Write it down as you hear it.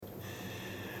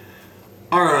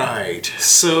All right,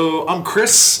 so I'm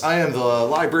Chris. I am the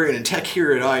librarian and tech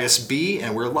here at ISB,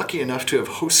 and we're lucky enough to have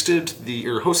hosting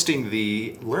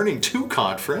the Learning 2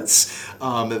 conference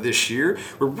this year.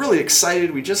 We're really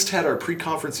excited. We just had our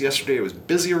pre-conference yesterday. It was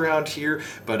busy around here,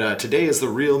 but today is the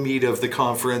real meat of the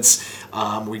conference.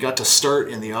 We got to start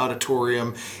in the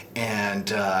auditorium, and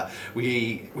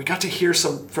we got to hear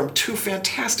from two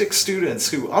fantastic students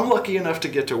who I'm lucky enough to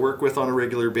get to work with on a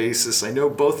regular basis. I know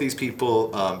both these people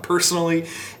personally,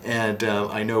 and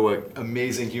I know what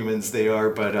amazing humans they are,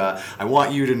 but I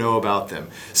want you to know about them.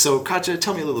 So Katja,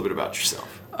 tell me a little bit about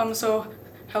yourself.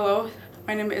 Hello,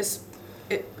 my name is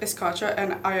Katja,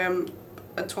 and I am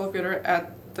a 12th grader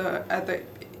at the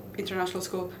International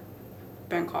School,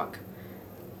 Bangkok.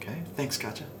 Okay, thanks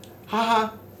Katja.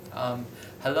 Haha.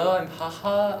 Hello, I'm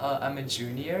Haha. I'm a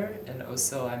junior, and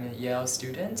also I'm a Yale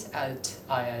student at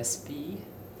ISB.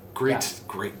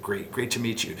 Great to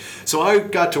meet you. So I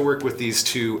got to work with these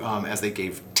two as they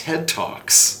gave TED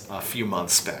Talks a few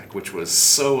months back, which was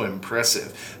so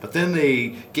impressive. But then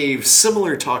they gave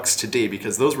similar talks today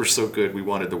because those were so good we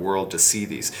wanted the world to see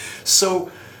these. So,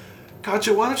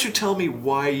 Katja, why don't you tell me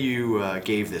why you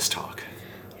gave this talk?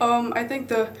 I think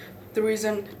the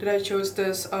reason that I chose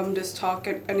this talk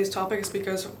and this topic is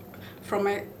because from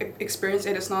my experience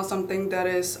it is not something that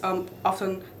is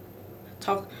often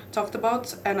talked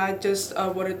about, and I just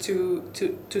wanted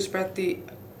to spread the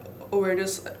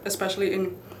awareness, especially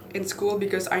in school,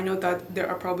 because I know that there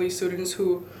are probably students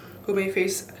who may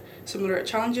face similar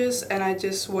challenges, and I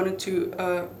just wanted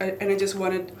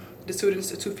the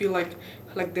students to feel like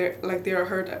they are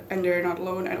heard and they're not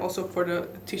alone, and also for the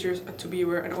teachers to be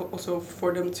aware, and also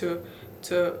for them to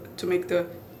make the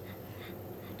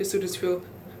students feel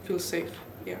safe.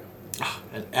 Yeah.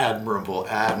 An admirable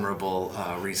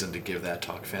reason to give that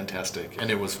talk. Fantastic,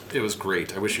 and it was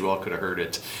great. I wish you all could have heard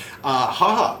it.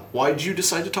 Haha, why did you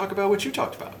decide to talk about what you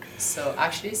talked about? So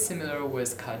actually, similar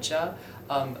with Katja,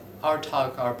 our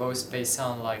talk are both based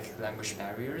on language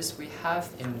barriers we have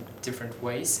in different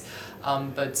ways,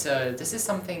 but this is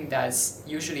something that's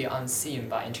usually unseen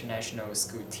by international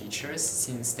school teachers,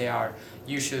 since they are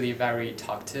usually very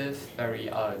talkative,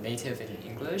 very native in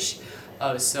English.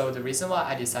 So the reason why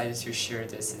I decided to share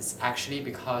this is actually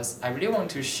because I really want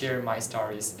to share my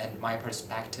stories and my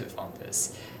perspective on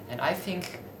this, and I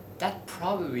think that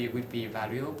probably would be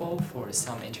valuable for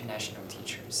some international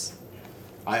teachers.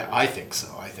 I think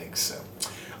so.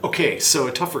 Okay, so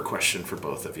a tougher question for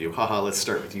both of you. Haha, let's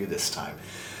start with you this time.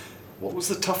 What was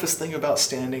the toughest thing about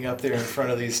standing up there in front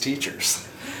of these teachers?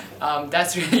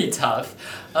 That's really tough.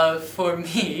 For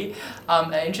me,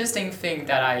 an interesting thing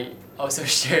that I also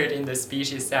shared in the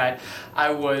speech is that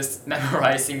I was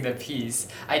memorizing the piece.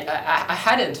 I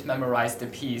hadn't memorized the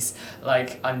piece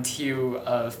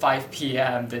until 5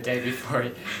 p.m. the day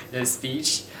before the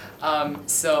speech.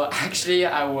 So actually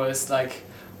I was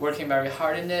working very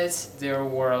hard in it. There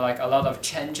were a lot of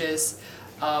changes.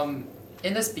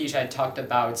 In the speech, I talked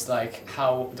about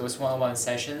how those one-on-one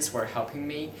sessions were helping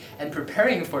me, and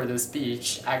preparing for the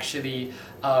speech. Actually,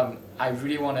 I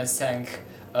really want to say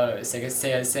a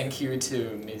thank you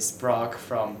to Ms. Brock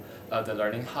from the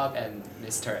Learning Hub and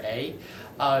Mr. A.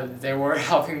 They were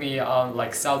helping me on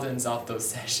thousands of those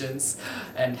sessions,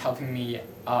 and helping me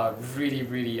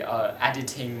really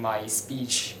editing my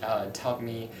speech. Taught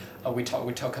me we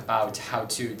talk about how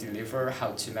to deliver,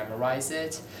 how to memorize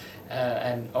it.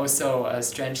 And also a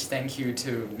strange thank you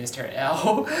to Mr.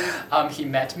 L. He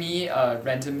met me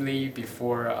randomly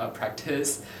before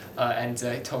practice and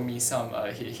told me some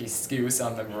his skills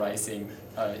on memorizing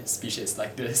speeches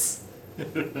like this.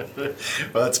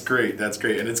 Well, that's great,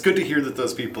 and it's good to hear that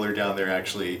those people are down there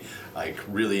actually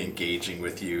really engaging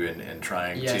with you and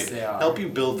trying to help you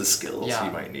build the skills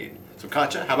you might need. So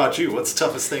Katja, how about you? What's the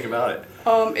toughest thing about it?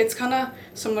 It's kind of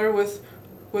similar with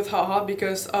Haha,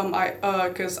 because I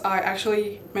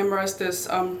actually memorized this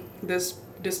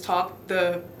talk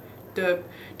the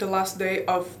last day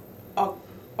of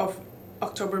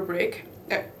October break,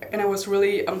 and I was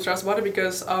really stressed about it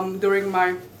because during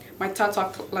my TED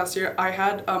talk last year I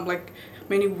had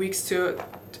many weeks to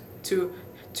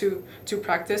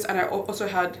practice, and I also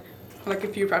had a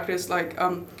few practice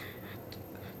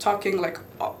talking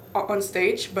on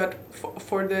stage, but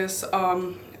for this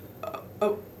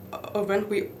event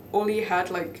we only had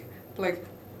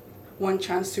one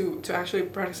chance to actually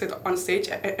practice it on stage,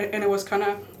 and I was kind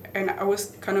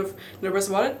of nervous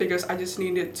about it because I just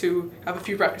needed to have a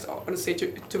few practice on stage to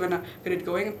get it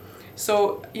going.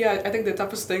 So yeah, I think the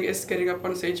toughest thing is getting up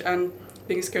on stage and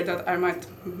being scared that I might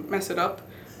mess it up,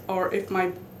 or if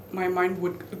my mind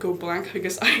would go blank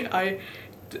because I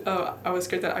was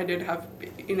scared that I didn't have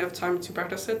enough time to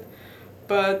practice it.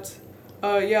 but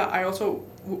yeah, I also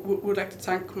would like to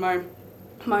thank my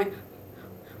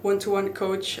one-to-one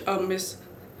coach, Miss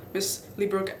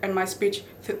Liebrook, and my speech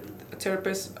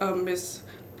therapist,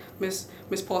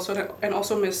 Miss Paulson, and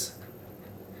also Miss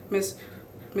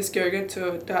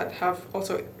Gergen, that have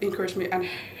also encouraged me and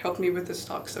helped me with this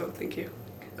talk. So thank you.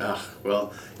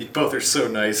 Well, you both are so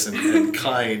nice and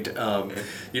kind.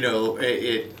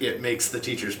 It makes the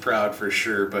teachers proud for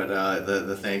sure, but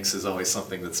the thanks is always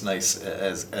something that's nice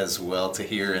as well to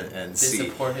hear and They see.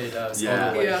 supported us Yeah.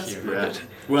 all the way Yeah, here. supported.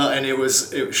 Well, and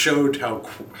it showed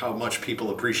how much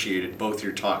people appreciated both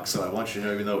your talks. So I want you to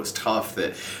know, even though it was tough,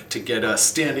 that to get a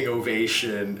standing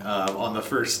ovation on the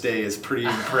first day is pretty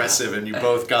impressive, and you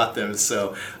both got them.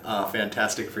 So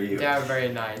fantastic for you. They are very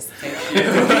nice. Thank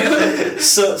you.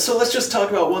 So let's just talk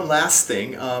about one last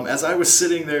thing. As I was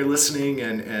sitting there listening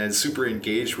and super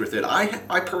engaged with it,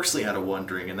 I personally had a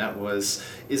wondering, and that was,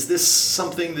 is this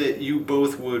something that you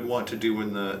both would want to do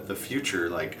in the future,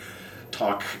 like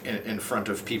talk in front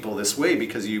of people this way?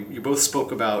 Because you both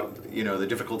spoke about the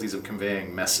difficulties of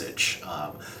conveying message.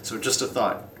 So just a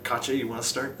thought. Katja, you want to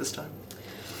start this time?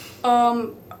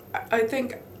 I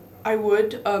think I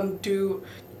would do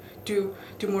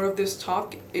more of this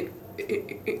talk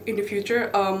in the future.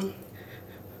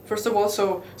 First of all,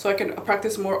 so I can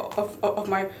practice more of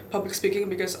my public speaking,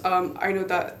 because I know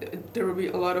that there will be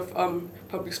a lot of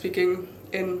public speaking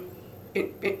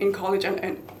in college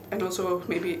and also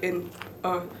maybe in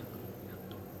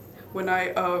when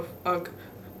I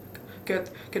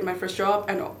get my first job.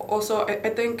 And also I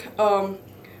think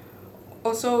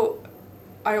also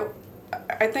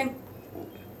I think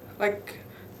like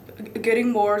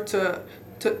getting more to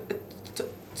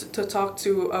talk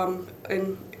to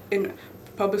in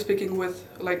public speaking with,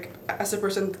 like, as a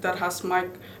person that has my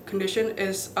condition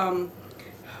is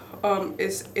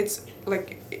it's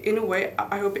like, in a way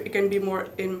I hope it can be more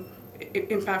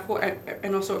impactful,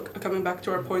 and also coming back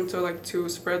to our point, to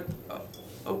spread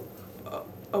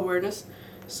awareness.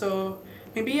 So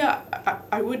maybe, yeah,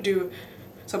 I would do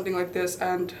something like this,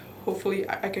 and hopefully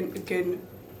I can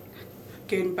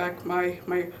gain back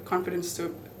my confidence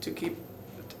to keep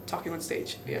talking on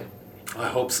stage. Yeah. I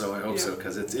hope so. I hope Yeah. so,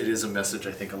 because it is a message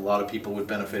I think a lot of people would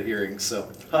benefit hearing. So,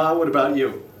 what about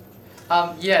you?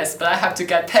 Yes, but I have to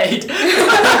get paid. Yeah,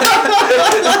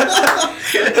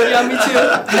 me too.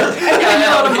 I need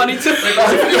a lot of money too.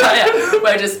 Yeah.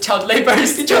 We're just child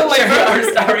laborers. Child labor. Our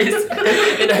stories,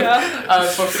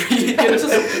 for free. Yeah, this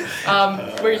is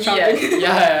very challenging.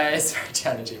 Yeah, it's very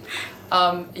challenging.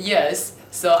 Yes,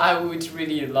 so I would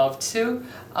really love to.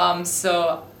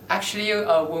 So actually,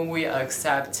 when we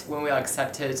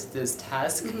accepted this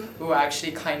task, we were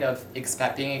actually kind of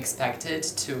being expected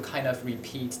to kind of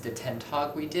repeat the 10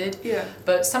 talk we did. Yeah.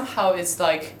 But somehow it's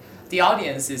like the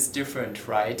audience is different,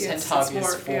 right? Yes, 10 talk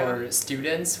it's more, is for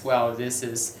students, while this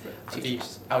is the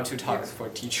Teachers. L2 talk Yeah. for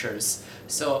teachers.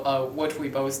 So what we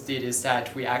both did is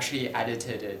that we actually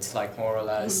edited it, like, more or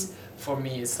less. For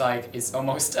me, it's like, it's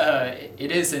almost,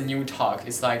 it is a new talk.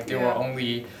 It's like there were Yeah.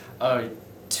 only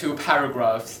 2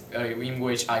 paragraphs in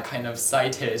which I kind of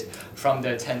cited from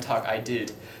the 10 talk I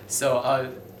did. So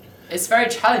it's very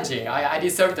challenging. I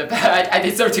deserve I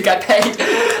deserve to get paid.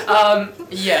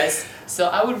 Yes. So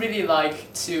I would really like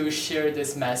to share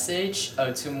this message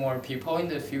to more people in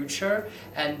the future.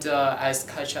 And as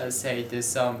Katja said,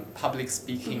 this public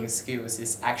speaking skills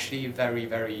is actually very,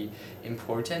 very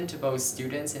important to both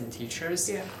students and teachers.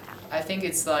 Yeah. I think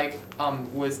it's like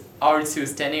with our two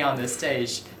standing on the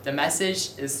stage, the message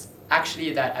is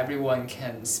actually that everyone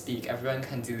can speak, everyone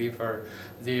can deliver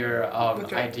their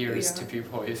ideas to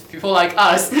people. If people like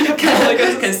us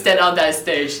can stand on that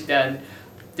stage, then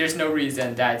there's no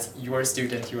reason that your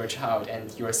student, your child, and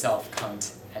yourself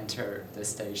can't enter the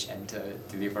stage and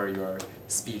deliver your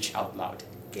speech out loud.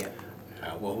 Yeah.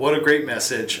 Well, what a great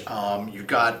message. You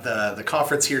got the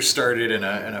conference here started in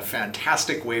a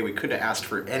fantastic way. We couldn't have asked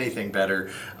for anything better.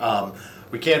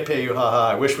 We can't pay you,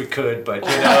 haha, I wish we could, but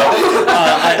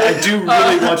I do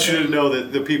really want you to know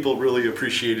that the people really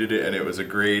appreciated it, and it was a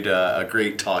great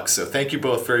talk. So thank you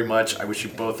both very much. I wish you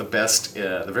both the best,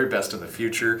 the very best in the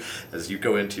future as you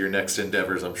go into your next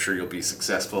endeavors. I'm sure you'll be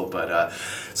successful. But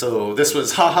so this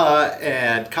was Haha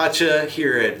and Katja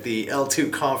here at the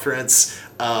L2 conference.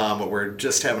 We're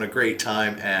just having a great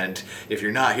time, and if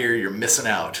you're not here, you're missing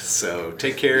out. So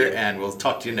take care, and we'll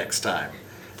talk to you next time.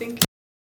 Thank you.